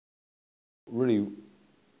really,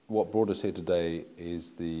 what brought us here today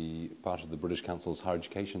is the part of the British Council's Higher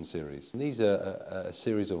Education series. And these are a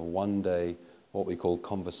series of one-day, what we call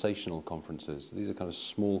conversational conferences. These are kind of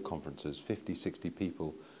small conferences, 50, 60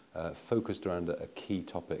 people, focused around a key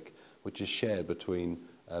topic, which is shared between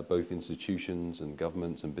both institutions and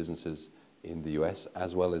governments and businesses in the US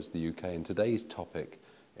as well as the UK. And today's topic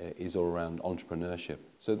is all around entrepreneurship.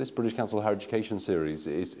 So this British Council Higher Education series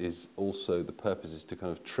is also, the purpose is to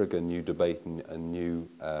kind of trigger new debate and new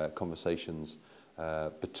conversations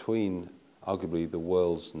between arguably the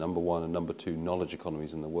world's #1 and #2 knowledge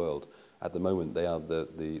economies in the world. At the moment, they are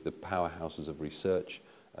the powerhouses of research.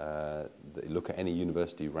 Look at any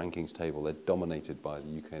university rankings table, they're dominated by the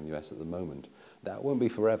UK and the US at the moment. That won't be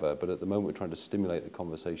forever, but at the moment we're trying to stimulate the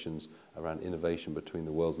conversations around innovation between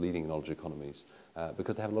the world's leading knowledge economies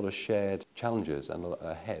because they have a lot of shared challenges and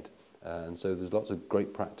ahead. And so there's lots of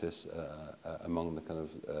great practice among the kind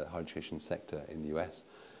of higher education sector in the US.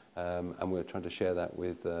 And we're trying to share that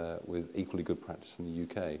with equally good practice in the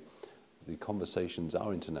UK. The conversations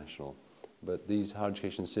are international, but these higher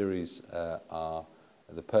education series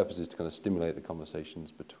the purpose is to kind of stimulate the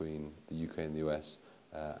conversations between the UK and the US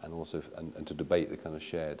and also to debate the kind of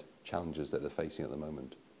shared challenges that they're facing at the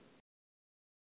moment.